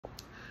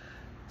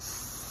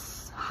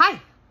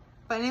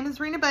My name is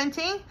Rena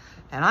Bunting,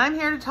 and I'm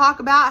here to talk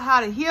about how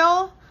to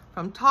heal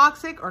from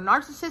toxic or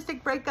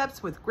narcissistic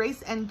breakups with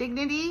grace and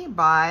dignity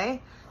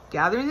by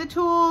gathering the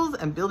tools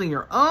and building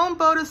your own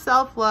boat of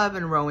self-love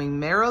and rowing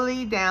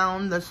merrily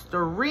down the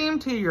stream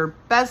to your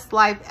best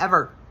life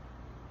ever.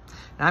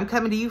 And I'm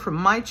coming to you from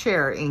my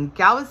chair in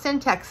Galveston,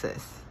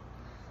 Texas,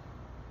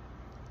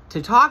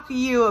 to talk to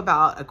you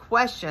about a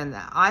question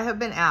that I have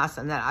been asked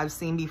and that I've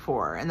seen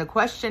before. And the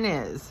question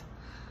is,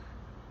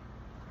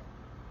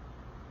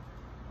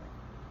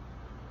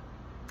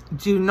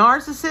 do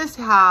narcissists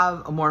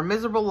have a more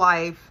miserable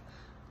life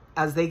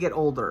as they get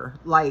older?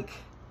 Like,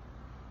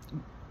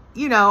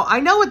 you know,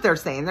 I know what they're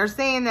saying. They're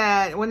saying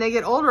that when they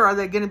get older, are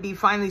they going to be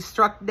finally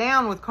struck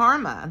down with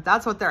karma?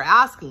 That's what they're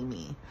asking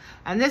me.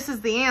 And this is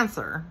the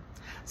answer.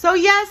 So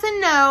yes and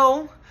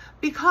no,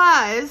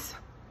 because,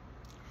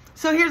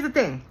 so here's the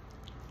thing.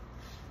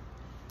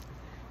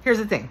 Here's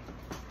the thing.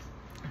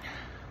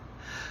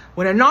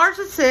 When a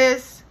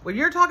narcissist, when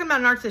you're talking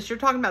about a narcissist, you're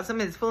talking about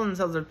somebody that's full of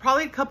themselves. There's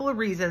probably a couple of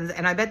reasons,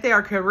 and I bet they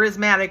are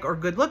charismatic or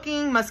good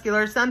looking,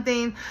 muscular,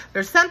 something.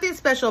 There's something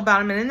special about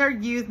them, and in their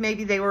youth,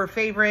 maybe they were a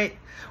favorite,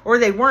 or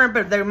they weren't,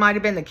 but they might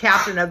have been the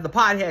captain of the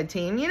pothead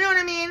team. You know what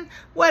I mean?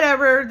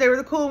 Whatever. They were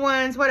the cool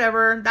ones,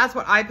 whatever. That's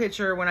what I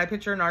picture when I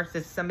picture a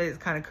narcissist, somebody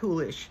that's kind of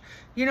coolish.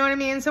 You know what I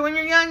mean? So when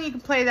you're young, you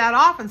can play that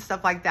off and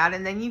stuff like that.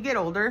 And then you get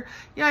older,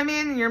 you know what I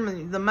mean? You're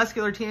the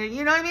muscular teenager,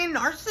 you know what I mean?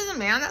 Narcissism,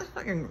 man,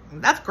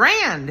 that's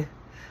grand.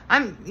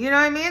 You know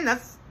what I mean?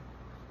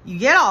 You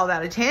get all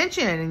that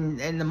attention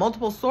and the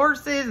multiple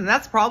sources. And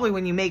that's probably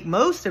when you make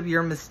most of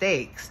your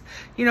mistakes.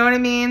 You know what I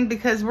mean?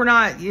 Because we're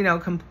not, you know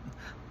what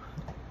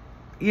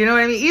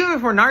I mean? Even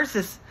if we're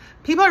narcissists,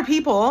 people are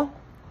people.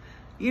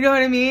 You know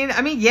what I mean?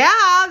 I mean,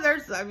 yeah,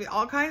 there's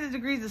all kinds of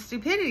degrees of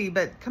stupidity,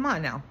 but come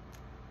on now.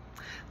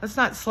 Let's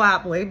not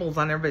slap labels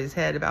on everybody's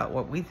head about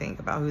what we think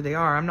about who they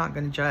are. I'm not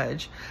going to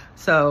judge.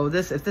 So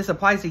if this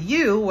applies to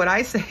you, what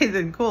I say,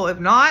 then cool. If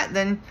not,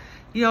 then,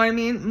 you know what I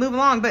mean? Move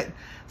along. But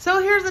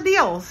so here's the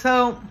deal.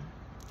 So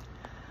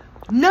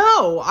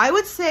no, I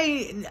would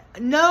say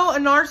no, a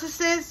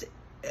narcissist,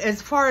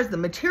 as far as the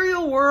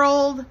material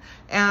world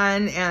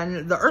and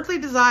the earthly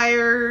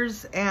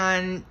desires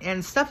and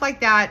stuff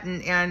like that,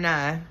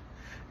 and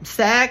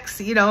sex,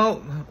 you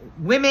know,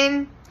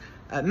 women,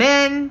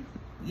 men,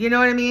 you know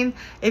what I mean?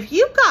 If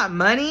you've got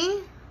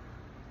money,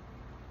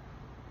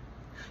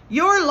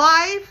 your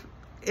life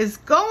is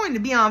going to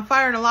be on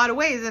fire in a lot of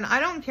ways. And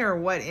I don't care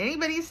what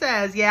anybody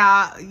says.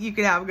 Yeah, you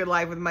can have a good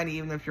life with money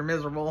even if you're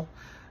miserable.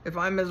 If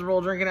I'm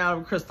miserable drinking out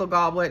of a crystal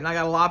goblet and I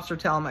got a lobster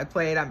tail on my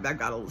plate, I've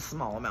got a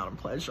small amount of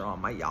pleasure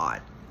on my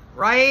yacht,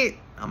 right?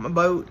 On my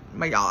boat,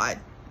 my yacht,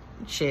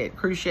 shit,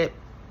 cruise ship.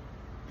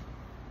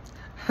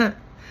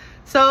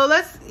 So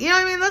let's, you know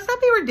what I mean? Let's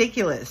not be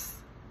ridiculous.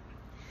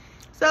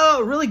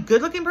 So a really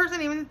good looking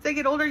person, even if they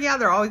get older, yeah,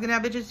 they're always going to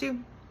have bitches too.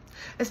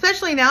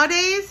 Especially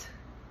nowadays.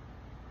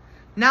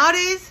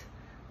 Nowadays,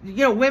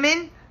 you know,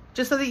 women,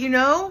 just so that you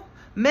know,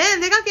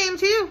 men, they got game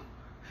too.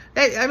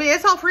 I mean,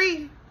 it's all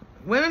free.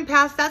 Women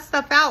pass that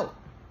stuff out.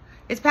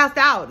 It's passed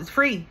out. It's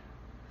free.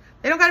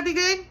 They don't got to be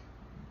good.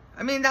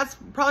 I mean, that's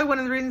probably one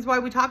of the reasons why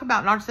we talk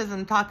about narcissism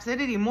and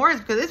toxicity more,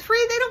 is because it's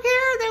free. They don't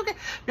care. They don't care.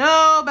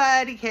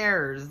 Nobody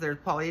cares. There's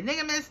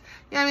polygamists.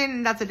 You know what I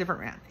mean? That's a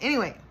different rant.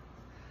 Anyway.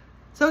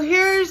 So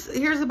here's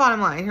the bottom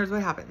line. Here's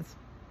what happens.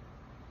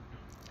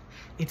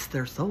 It's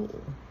their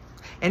soul.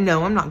 And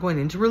no, I'm not going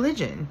into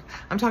religion.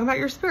 I'm talking about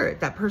your spirit,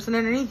 that person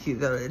underneath you,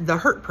 the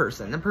hurt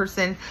person, the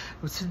person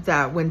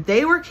that when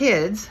they were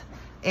kids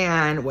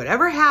and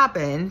whatever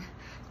happened,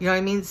 you know what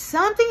I mean?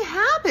 Something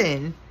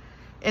happened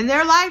in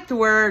their life to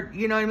where,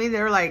 you know what I mean?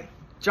 They were like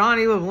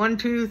Johnny with one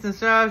tooth and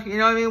stuff, you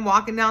know what I mean?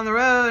 Walking down the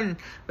road and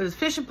with his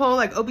fishing pole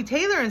like Opie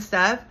Taylor and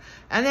stuff.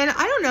 And then,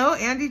 I don't know,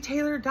 Andy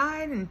Taylor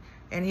died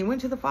and he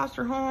went to the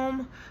foster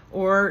home,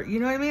 or, you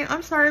know what I mean?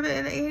 I'm sorry, but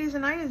in the 80s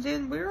and 90s,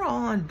 dude, we were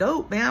all on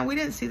dope, man. We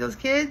didn't see those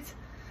kids.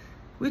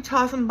 We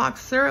tossed them a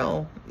box of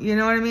cereal. You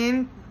know what I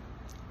mean?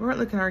 We weren't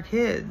looking at our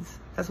kids.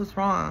 That's what's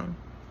wrong.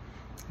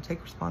 I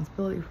take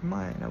responsibility for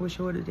mine. I wish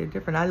I would have did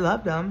different. I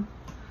loved them.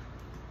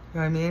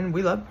 You know what I mean?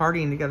 We loved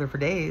partying together for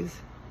days.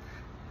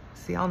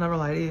 See, I'll never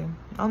lie to you.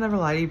 I'll never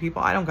lie to you,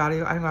 people. I don't gotta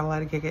lie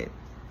to kick it.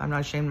 I'm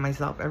not ashamed of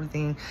myself.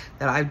 Everything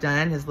that I've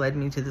done has led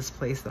me to this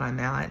place that I'm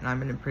at, and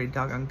I'm in a pretty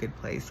doggone good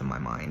place in my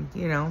mind,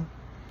 you know?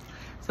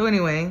 So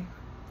anyway,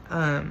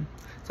 so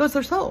it's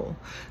their soul.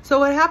 So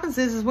what happens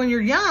is when you're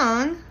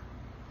young,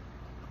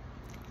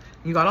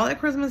 you got all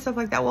that charisma and stuff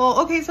like that. Well,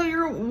 okay, so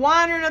you're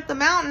wandering up the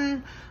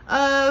mountain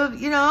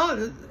of, you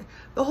know,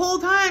 the whole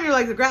time you're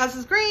like, the grass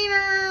is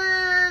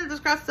greener, this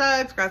grass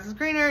sucks, grass is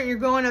greener. You're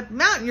going up the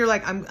mountain, you're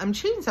like, I'm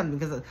cheating something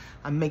because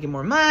I'm making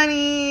more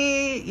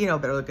money, you know,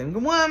 better looking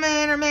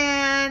woman or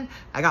man.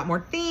 I got more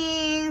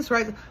things,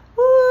 right?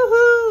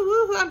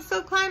 Woohoo, oh, I'm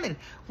still climbing.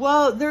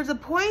 Well, there's a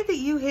point that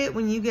you hit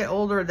when you get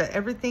older that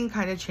everything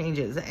kind of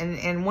changes.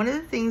 And one of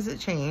the things that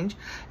change,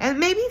 and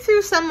maybe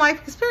through some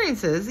life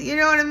experiences, you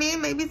know what I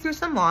mean? Maybe through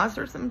some loss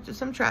or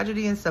some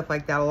tragedy and stuff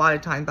like that. A lot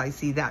of times I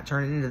see that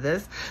turn into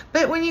this.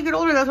 But when you get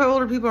older, that's why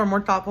older people are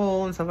more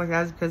thoughtful and stuff like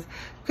that,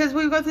 because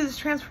we go through this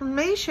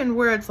transformation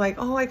where it's like,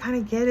 oh, I kind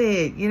of get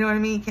it. You know what I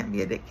mean? You can't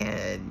be a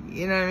dickhead.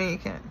 You know what I mean? You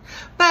can't.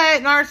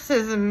 But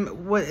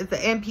narcissism, with the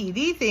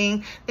NPD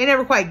thing, they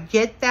never quite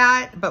get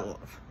that. But,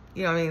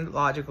 you know what I mean?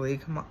 Logically,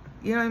 come on.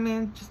 You know what I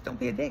mean? Just don't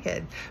be a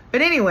dickhead.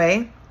 But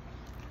anyway,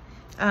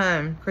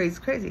 crazy,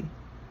 crazy.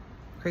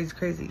 Crazy,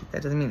 crazy.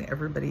 That doesn't mean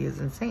everybody is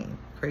insane.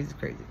 Crazy,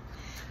 crazy.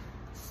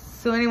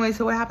 So anyway,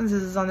 so what happens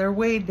is on their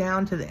way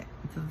down to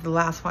the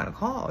last final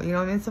call, you know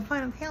what I mean? It's the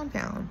final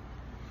countdown.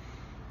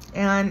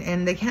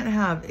 And they can't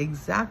have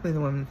exactly the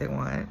woman that they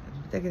want.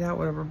 They could have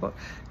whatever book.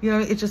 You know,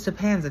 it just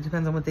depends. It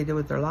depends on what they did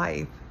with their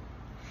life.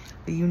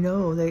 But you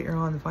know that you're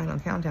on the final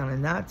countdown,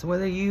 and that's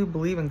whether you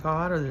believe in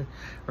God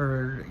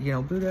or you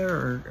know, Buddha,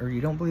 or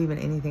you don't believe in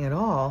anything at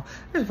all.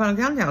 There's a final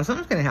countdown.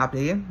 Something's going to happen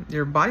to you.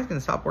 Your body's going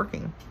to stop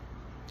working,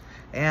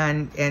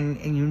 and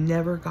you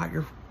never got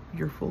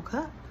your full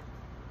cup.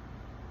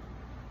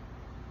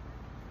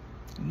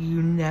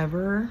 You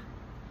never,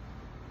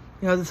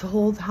 you know, this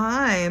whole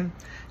time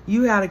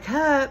you had a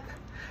cup.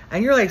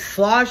 And you're like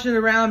sloshing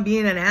around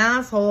being an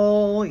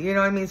asshole, you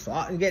know what I mean?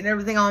 Getting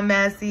everything all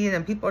messy, and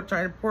then people are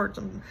trying to pour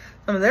some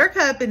of their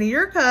cup into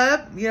your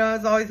cup. You know,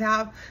 it's always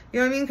how, you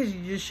know what I mean? Because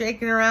you're just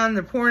shaking around,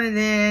 they're pouring it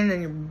in,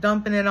 and you're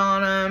dumping it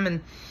on them,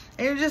 and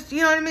you're just,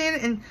 you know what I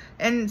mean?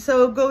 And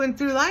so going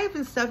through life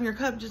and stuff, and your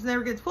cup just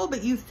never gets full.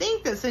 But you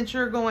think that since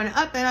you're going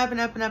up and up and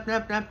up and up and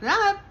up and up and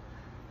up,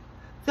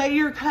 that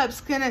your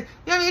cup's gonna, you know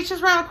what I mean? It's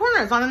just around the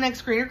corner. It's on the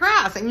next greener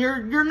grass. And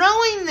you're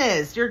knowing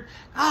this. God,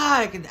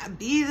 I could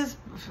be this.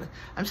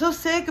 I'm so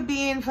sick of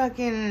being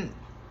fucking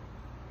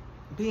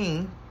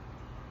being.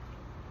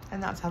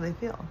 And that's how they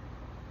feel.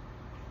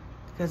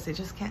 Because they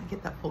just can't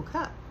get that full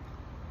cup.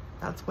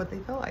 That's what they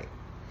feel like.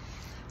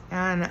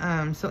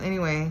 And so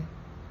anyway.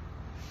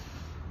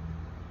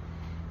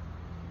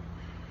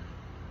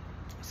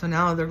 So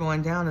now they're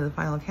going down to the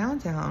final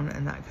countdown,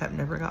 and that cup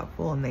never got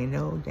full, and they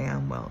know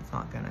damn well it's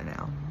not gonna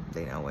now.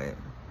 They know it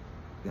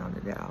beyond a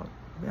doubt,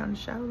 beyond a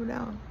shadow of a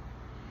doubt.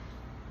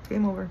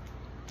 Game over.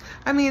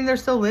 I mean, they're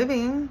still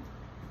living,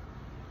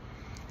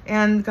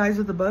 and the guys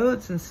with the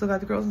boats and still got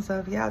the girls and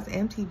stuff. Yeah, it's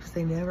empty because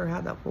they never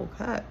had that full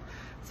cup.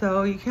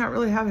 So you can't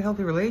really have a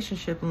healthy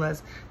relationship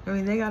unless, I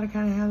mean, they gotta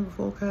kind of have a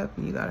full cup,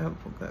 and you gotta have a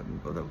full cup. You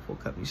both have a full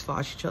cup. You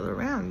slosh each other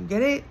around. You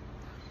get it?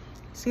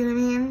 See what I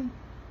mean?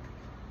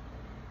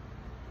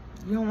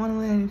 You don't want to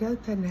lay on your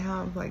deathbed and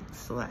have like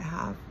still that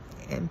half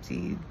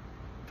empty,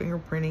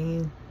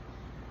 fingerprinty,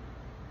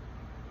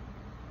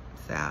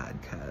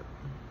 sad cup.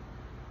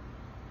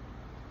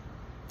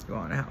 You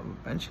want to have a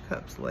bunch of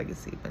cups,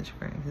 legacy, a bunch of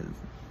grandkids.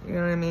 You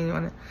know what I mean? You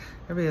want to,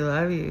 everybody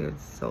love you.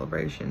 It's a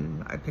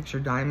celebration. I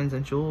picture diamonds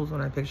and jewels when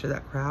I picture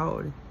that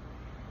crowd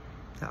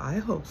that I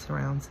hope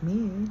surrounds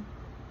me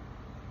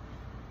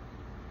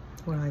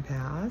when I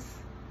pass,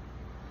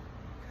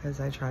 because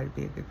I try to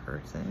be a good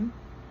person.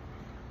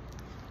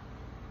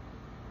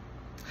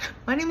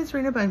 My name is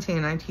Rena Bunting,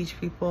 and I teach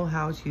people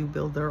how to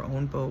build their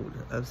own boat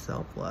of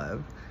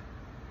self-love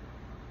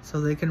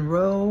so they can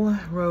row,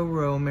 row,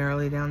 row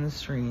merrily down the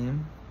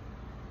stream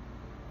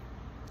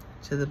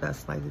to the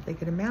best life that they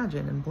could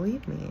imagine. And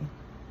believe me,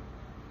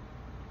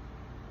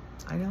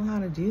 I know how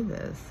to do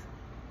this.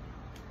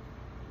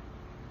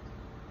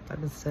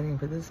 I've been studying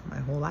for this my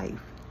whole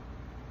life.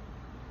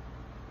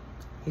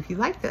 If you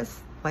like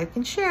this, like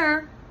and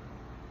share.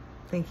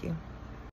 Thank you.